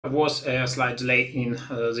Was a slight delay in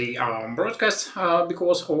the broadcast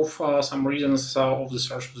because of some reasons of the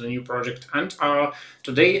search of the new project. And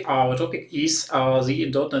today our topic is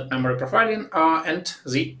the .NET memory profiling and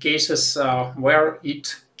the cases where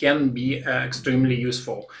it can be extremely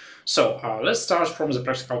useful. So let's start from the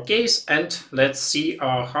practical case and let's see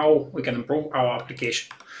how we can improve our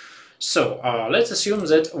application. So let's assume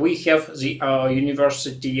that we have the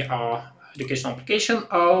university educational application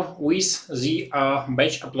with the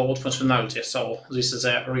batch upload functionality. So this is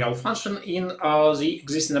a real function in the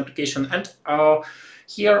existing application, and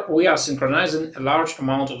here we are synchronizing a large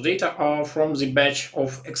amount of data from the batch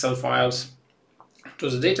of Excel files to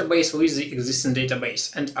the database with the existing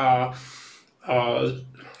database. And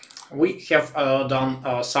we have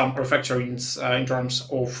done some refactorings in terms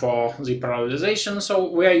of the parallelization. So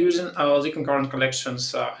we are using the concurrent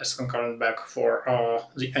collections as concurrent back for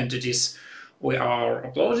the entities we are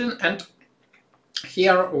uploading. And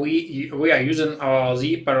here we are using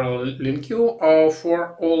the paralleling queue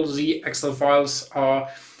for all the Excel files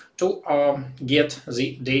to get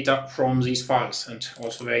the data from these files. And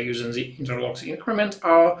also we are using the interlocks increment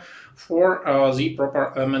for the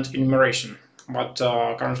proper element enumeration. But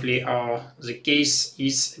currently the case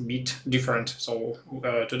is a bit different. So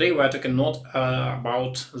today we are talking not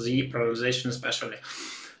about the parallelization especially.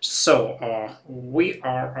 So we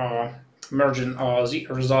are merging the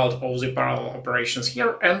result of the parallel operations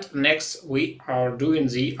here, and next we are doing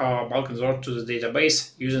the bulk insert to the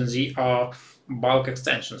database using the bulk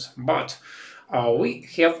extensions. But we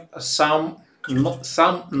have some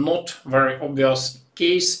not very obvious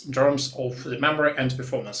case in terms of the memory and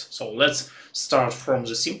performance. So let's start from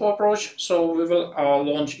the simple approach. So we will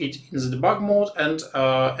launch it in the debug mode, and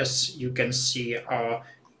as you can see, in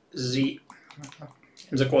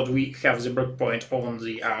the code we have the breakpoint on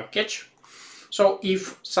the catch. So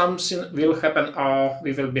if something will happen,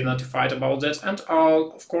 we will be notified about that. And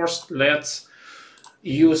of course, let's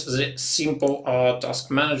use the simple task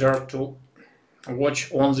manager to watch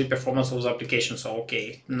on the performance of the application. So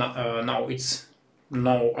okay, now it's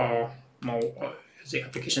the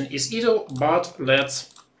application is idle, but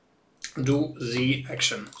let's do the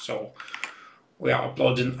action. So we are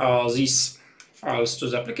uploading these files to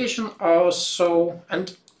the application.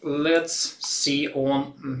 And let's see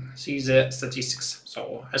the statistics.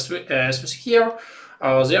 So as we see here,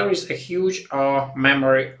 there is a huge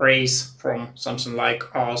memory race from something like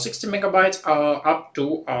 60 megabytes up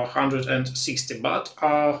to 160, but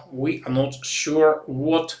we are not sure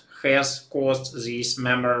what has caused this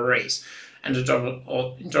memory race. And in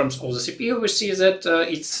terms of the CPU, we see that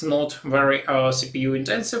it's not very CPU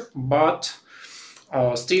intensive, but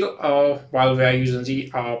still, while we are using the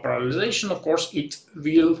parallelization, of course,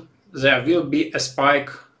 there will be a spike,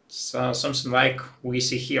 something like we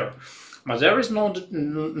see here. But there is no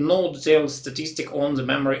detailed statistic on the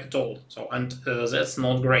memory at all. So, and that's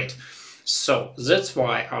not great. So that's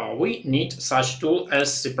why we need such tool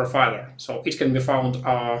as the profiler. So it can be found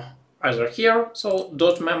either here, so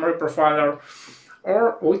 .memory profiler,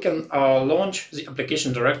 or we can launch the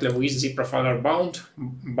application directly with the profiler bound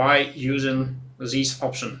by using this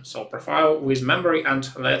option. So profile with memory, and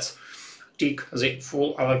let's tick the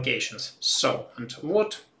full allocations. So, and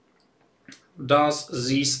what does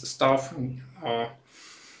this stuff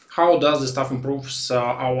how does this stuff improves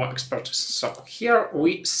our expertise? So here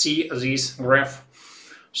we see this graph.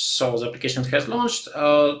 So the application has launched,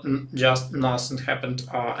 just nothing happened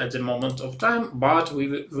at the moment of time, but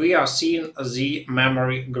we are seeing the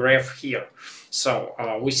memory graph here. So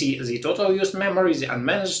we see the total used memory, the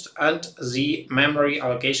unmanaged, and the memory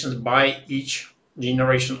allocations by each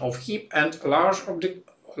generation of heap, and large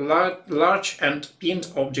and pinned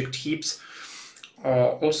object heaps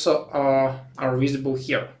also are visible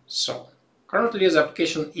here. So currently the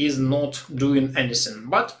application is not doing anything,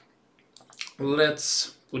 but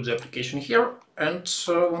let's put the application here, and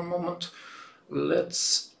one moment,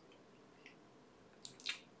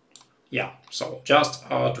 so just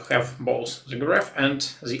to have both the graph and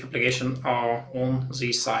the application on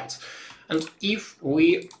these sides. And if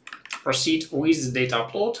we proceed with the data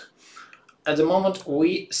upload, at the moment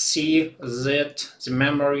we see that the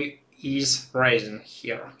memory is rising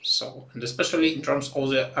here. So, and especially in terms of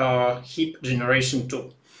the heap generation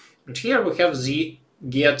tool. And here we have the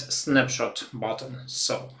get snapshot button.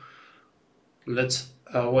 So let's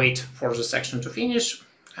wait for the section to finish,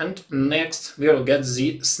 and next we will get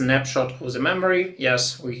the snapshot of the memory.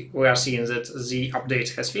 Yes, we are seeing that the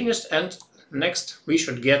update has finished, and next we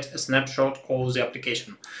should get a snapshot of the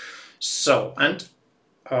application. So, and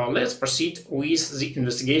let's proceed with the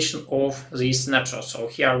investigation of the snapshot. So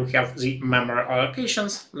here we have the memory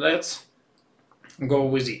allocations. Let's go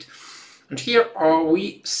with it. And here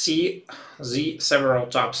we see the several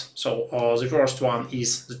types. So the first one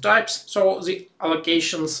is the types, so the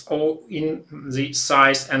allocations are in the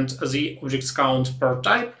size and the objects count per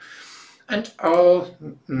type. And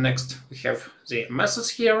next we have the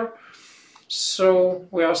methods here. So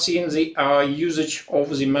we are seeing the usage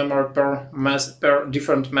of the memory per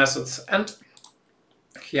different methods, and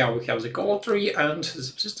here we have the call tree and the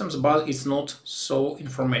systems, but it's not so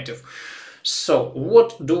informative. So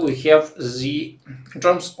what do we have in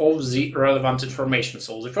terms of the relevant information?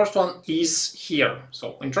 So the first one is here.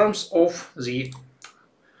 So in terms of the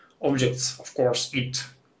objects, of course, it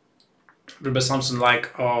will be something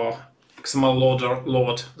like XML loader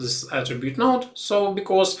load this attribute node. So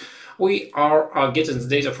because we are getting the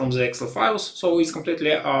data from the Excel files, so it's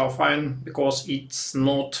completely fine because it's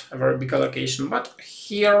not a very big allocation. But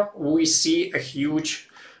here we see a huge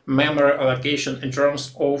memory allocation in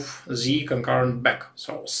terms of the concurrent back.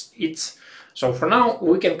 So for now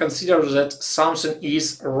we can consider that something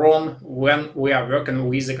is wrong when we are working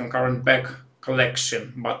with the concurrent back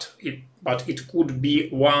collection, but it could be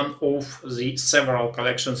one of the several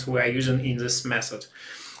collections we are using in this method.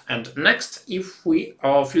 And next, if we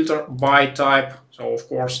filter by type, so of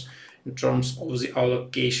course in terms of the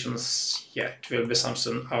allocations, yeah, it will be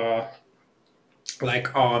something like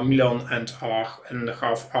 1.5 million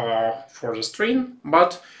for the string,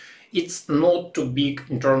 but it's not too big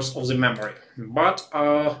in terms of the memory. But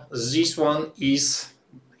this one is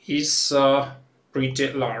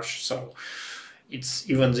pretty large, so it's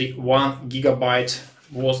even the 1 GB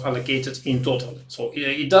was allocated in total. So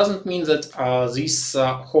it doesn't mean that this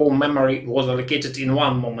whole memory was allocated in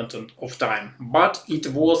one moment of time, but it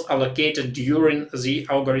was allocated during the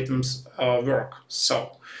algorithm's work.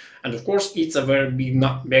 So, and of course it's a very big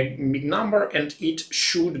number and it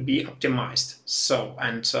should be optimized. So,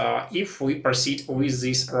 and if we proceed with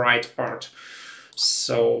this right part,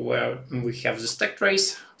 so we have the stack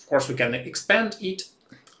trace, of course we can expand it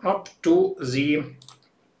up to the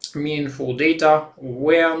meaningful data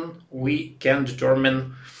when we can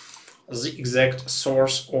determine the exact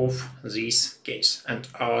source of this case. And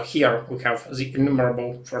here we have the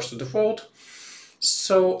enumerable first to default.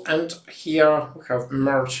 So, and here we have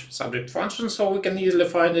merge subject function, so we can easily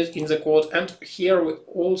find it in the code. And here we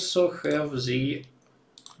also have the,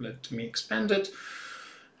 let me expand it.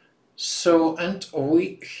 So, and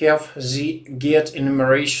we have the get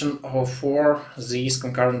enumeration for this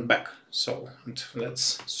concurrent back. So, and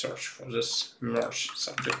let's search for this merge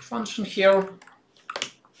subject function here.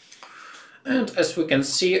 And as we can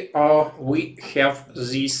see, we have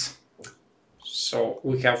this. So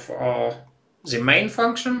we have the main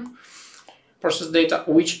function process data,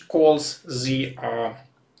 which calls the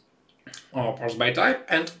parse by type,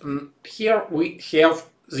 and here we have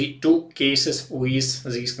the two cases with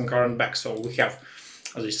this concurrent back. So we have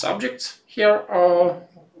the subjects here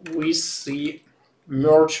with the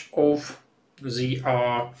merge of the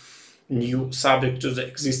new subject to the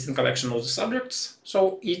existing collection of the subjects.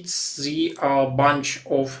 So it's the bunch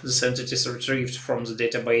of the entities retrieved from the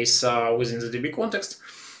database within the DB context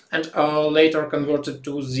and later converted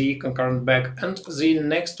to the concurrent back. And the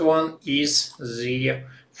next one is the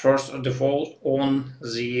first default on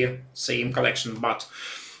the same collection. But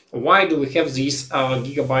why do we have this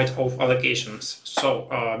gigabyte of allocations? So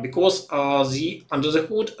because under the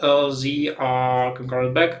hood the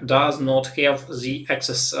concurrent back does not have the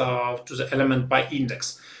access to the element by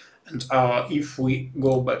index. And if we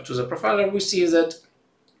go back to the profiler, we see that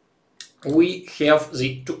we have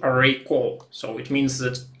the toArray call. So it means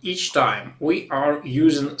that each time we are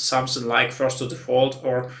using something like first to default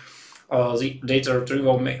or the data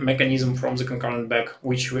retrieval mechanism from the concurrent back,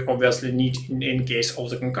 which we obviously need in case of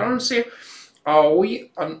the concurrency,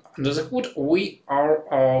 we under the hood we are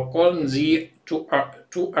calling the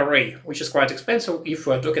toArray, which is quite expensive if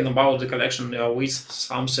we are talking about the collection with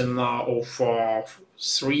something of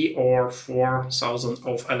 3,000 or 4,000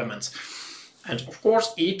 of elements. And of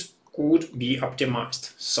course it could be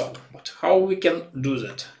optimized. So, but how we can do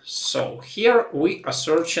that? So here we are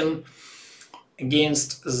searching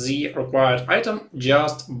against the required item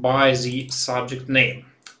just by the subject name.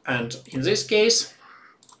 And in this case,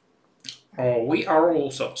 we are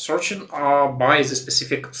also searching by the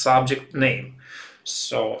specific subject name.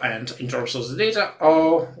 So, and in terms of the data,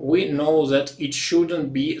 we know that it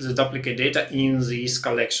shouldn't be the duplicate data in this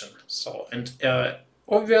collection. So, and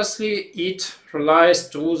obviously it relies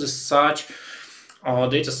to the such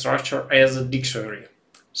data structure as a dictionary.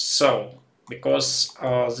 So, because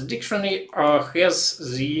the dictionary has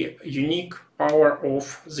the unique power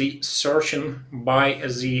of the searching by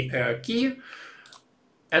the key,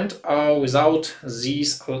 and without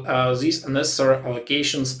these unnecessary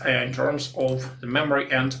allocations in terms of the memory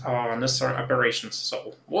and necessary operations.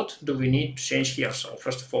 So what do we need to change here? So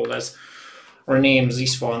first of all, let's rename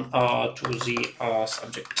this one to the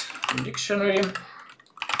subject dictionary.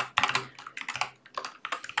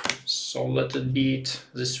 So let it be it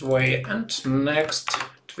this way, and next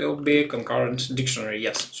it will be concurrent dictionary.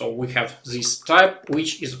 Yes, so we have this type,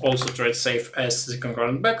 which is also thread safe as the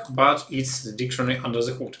concurrent back, but it's the dictionary under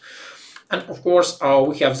the hood. And of course,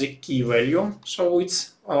 we have the key value, so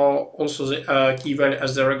it's also the key value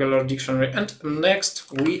as the regular dictionary. And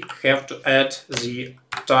next, we have to add the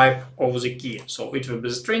type of the key. So it will be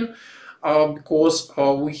the string, because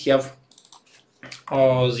we have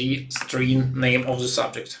the string name of the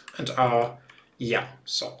subject. And yeah,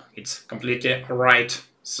 so it's completely right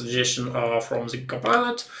suggestion from the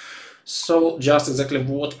copilot. So just exactly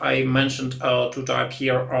what I mentioned to type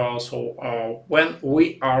here. So when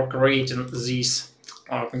we are creating this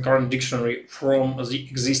concurrent dictionary from the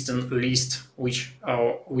existing list, which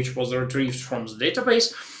was retrieved from the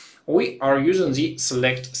database, we are using the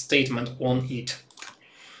select statement on it.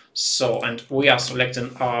 So, and we are selecting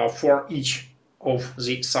for each of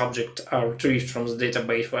the subject retrieved from the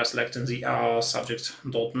database, we are selecting the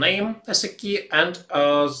subject.name as a key and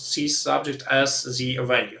the subject as the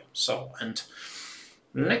value. So, and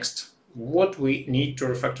next, what we need to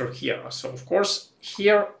refactor here. So, of course,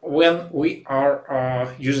 here when we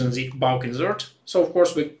are using the bulk insert, so of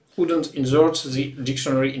course we couldn't insert the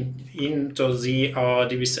dictionary into the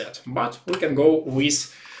DB set, but we can go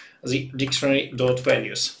with the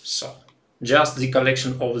dictionary.values. So just the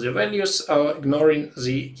collection of the values, ignoring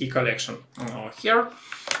the key collection. Here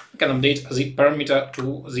we can update the parameter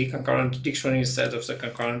to the concurrent dictionary instead of the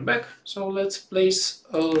concurrent back. So let's place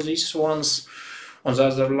these ones on the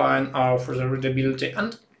other line for the readability.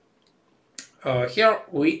 And here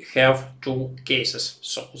we have two cases.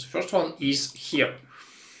 So the first one is here.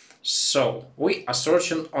 So we are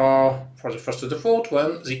searching for the first default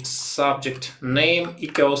when the subject name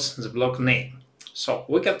equals the block name. So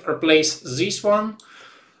we can replace this one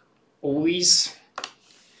with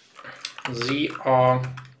the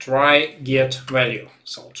try get value.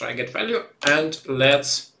 So try get value, and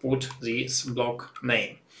let's put this block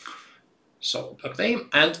name. So block name,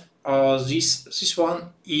 and this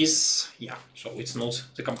one is, yeah, so it's not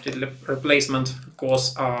the complete replacement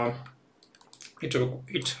because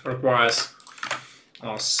it requires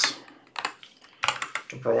us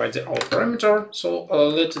to provide the out parameter. So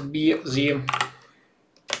let it be the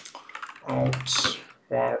out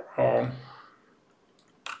for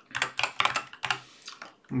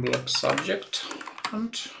block subject,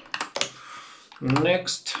 and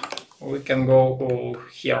next we can go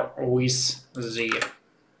here with the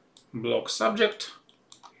block subject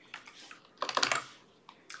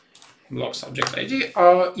ID.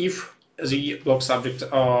 If the block subject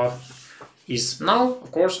is null,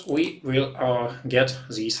 of course we will get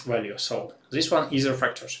this value. So this one is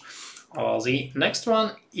refactors. The next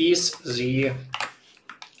one is the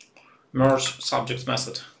merge subject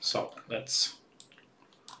method. So let's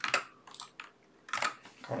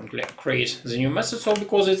currently create the new method. So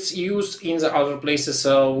because it's used in the other places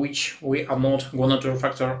which we are not gonna to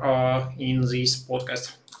refactor in this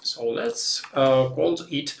podcast. So let's call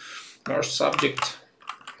it merge subject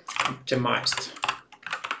optimized.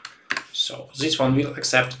 So this one will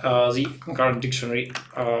accept the concurrent dictionary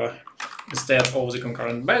instead of the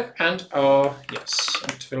concurrent back, and yes,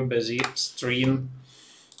 it will be the string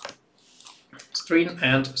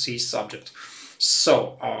and the subject.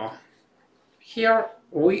 So here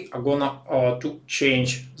we are gonna to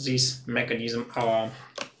change this mechanism.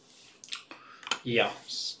 Yeah,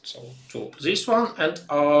 so to this one, and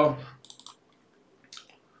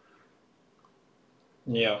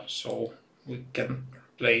yeah, so we can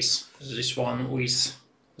replace this one with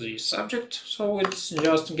the subject. So it's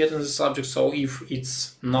just getting the subject. So if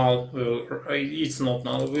it's null, it's not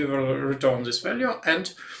null, we will return this value.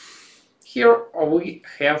 And here we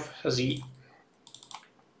have the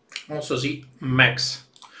also the max.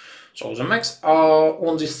 So the max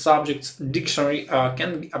on this subject dictionary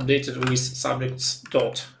can be updated with subjects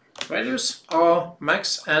dot values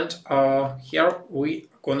max, and here we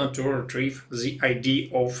gonna to retrieve the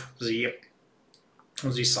ID of the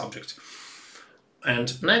subject.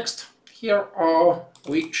 And next, here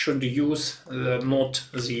we should use not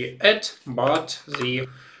the add but the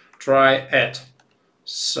try add.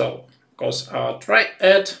 So because try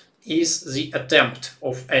add is the attempt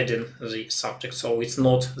of adding the subject, so it's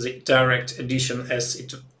not the direct addition as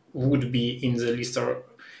it would be in the list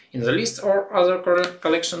or other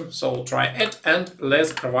collection. So try add, and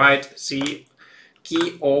let's provide the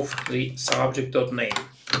key of the subject.name.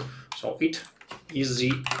 So it is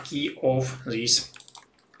the key of this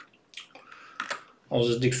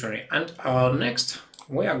dictionary. And next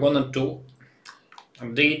we are going to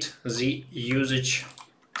update the usage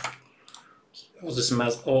of this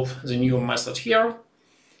of the new method here.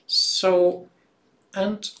 So,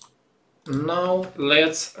 and now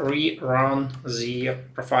let's rerun the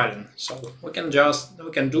profiling. So we can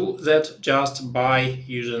do that just by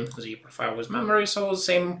using the profile with memory. So the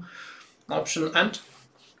same option, and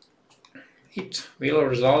it will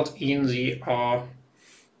result in the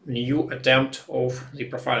new attempt of the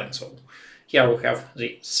profiling. So here we have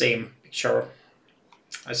the same picture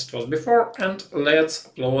as it was before, and let's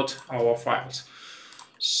upload our files.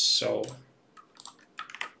 So,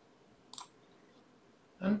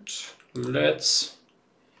 and let's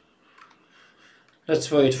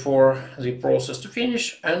wait for the process to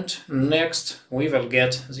finish, and next we will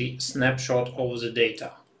get the snapshot of the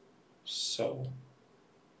data. So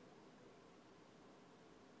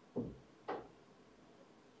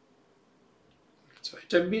let's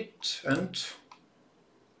wait a bit and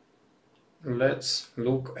let's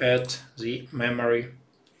look at the memory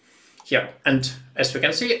here. And as we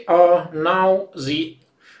can see, now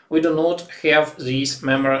we do not have this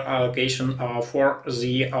memory allocation for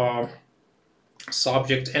the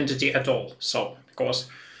subject entity at all. So because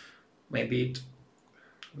maybe it,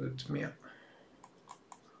 let me,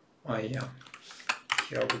 yeah,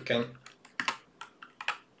 here we can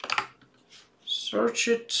search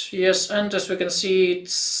it. Yes, and as we can see,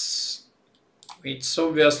 it's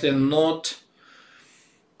obviously not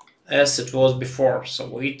as it was before.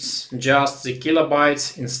 So it's just the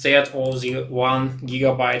kilobytes instead of the 1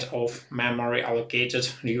 gigabyte of memory allocated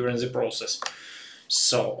during the process.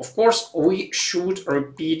 So of course we should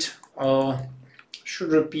repeat the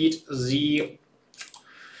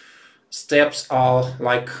steps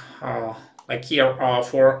like here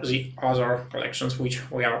for the other collections which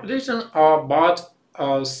we are updating, but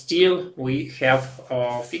still we have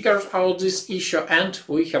figured out this issue and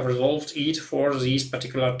we have resolved it for this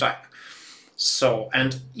particular type. So,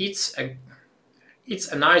 and it's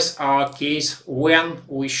a nice case when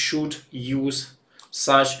we should use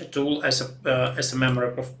such a tool as a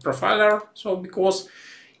memory profiler. So because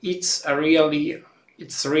it's really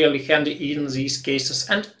handy in these cases,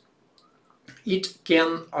 and it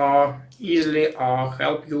can easily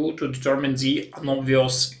help you to determine the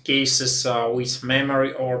unobvious cases with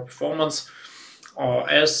memory or performance,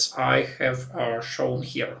 as I have shown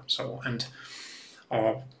here. So, and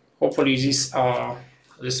hopefully this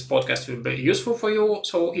podcast will be useful for you.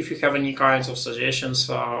 So if you have any kinds of suggestions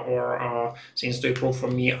or things to improve for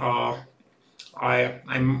me, I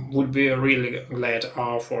would be really glad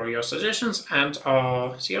for your suggestions, and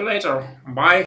see you later. Bye.